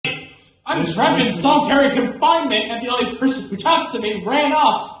I'm trapped in solitary confinement, and the only person who talks to me ran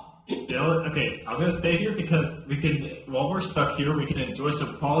off. Okay, I'm gonna stay here because we can, while we're stuck here, we can enjoy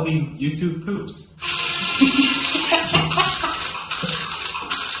some quality YouTube poops.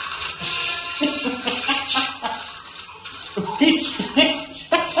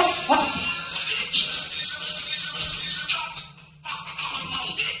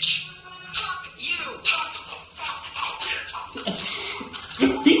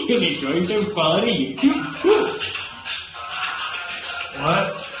 We can enjoy some quality YouTube poops.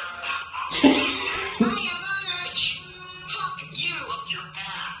 What?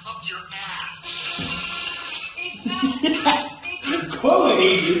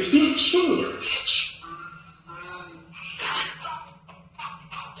 Quality YouTube poops.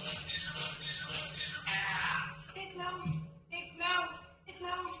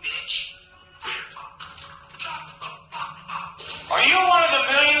 Are you one of the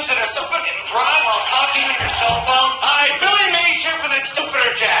millions that are stupid and drive while talking on your cell phone? Hi, Billy Mays here for the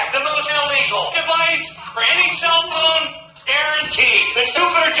Stupider Jack, the most illegal device for any cell phone, guaranteed. The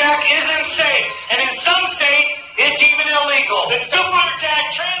Stupider Jack isn't safe, and in some states, it's even illegal. The Stupider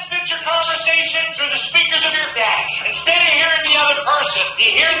Jack transmits your conversation through the speakers of your dash. Instead of hearing the other person,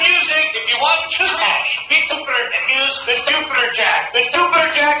 you hear music. If you want to dash, be stupider and use the Stupider Jack. The Stupider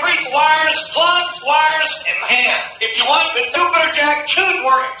Jack reads wires, plugs, wires, and hands. If you want the Stupider Jack should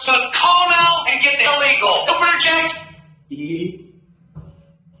work, so call now and get the illegal Stupider Jacks.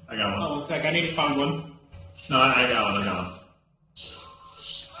 I got one. Oh, one sec, I need to find one. No, I got one.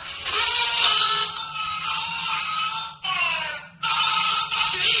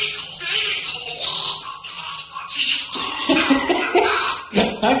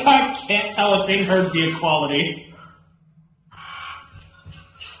 I can't tell if being heard via quality.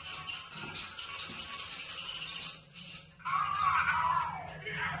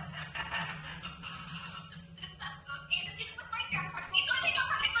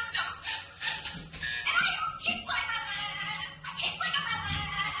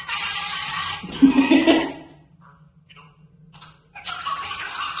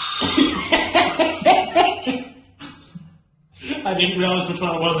 I didn't realize which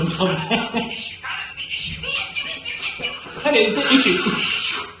one it was until then. That is the issue.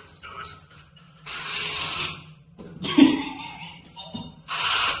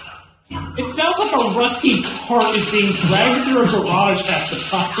 It sounds like a rusty cart is being dragged through a garage half the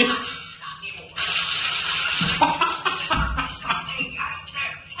time.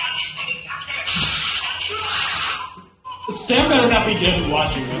 Sam better not be dead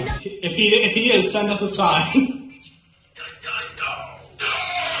watching this. If he is, send us a sign.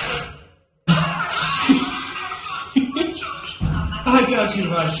 I got you,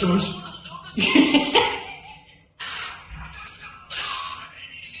 my shorts.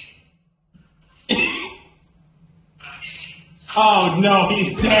 Oh no,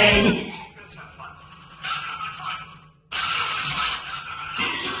 he's dead.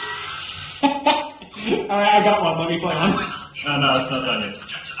 Alright, I got one. Let me play one. Oh, no, it's not done yet.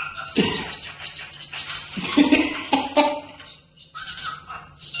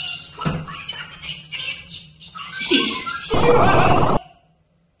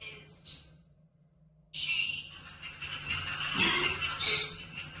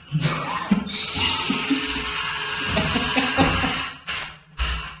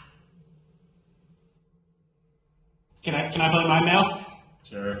 Can I play mine now?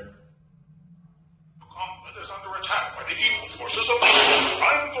 Sure. Combat is under attack by the evil forces of Satan.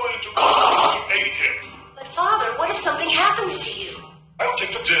 I'm going to go to aid him. But Father, what if something happens to you? I'll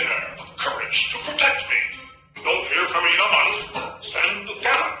take the dinner with the courage to protect me. You don't hear from me in a month. Send the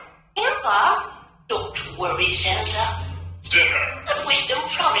cannon. Grandpa, don't worry, Santa. Dinner. But wisdom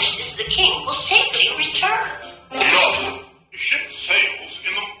promises the king will safely return. Enough. The ship sails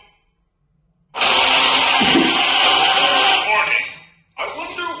in the morning. I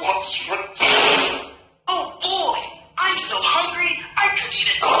wonder what's for dinner. Oh boy, I'm so hungry I could eat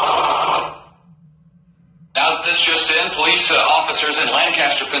it. Now, this just in, police officers in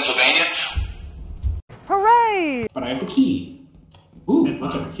Lancaster, Pennsylvania. Hooray! But I have the key. Ooh,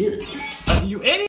 what's over here? You idiot!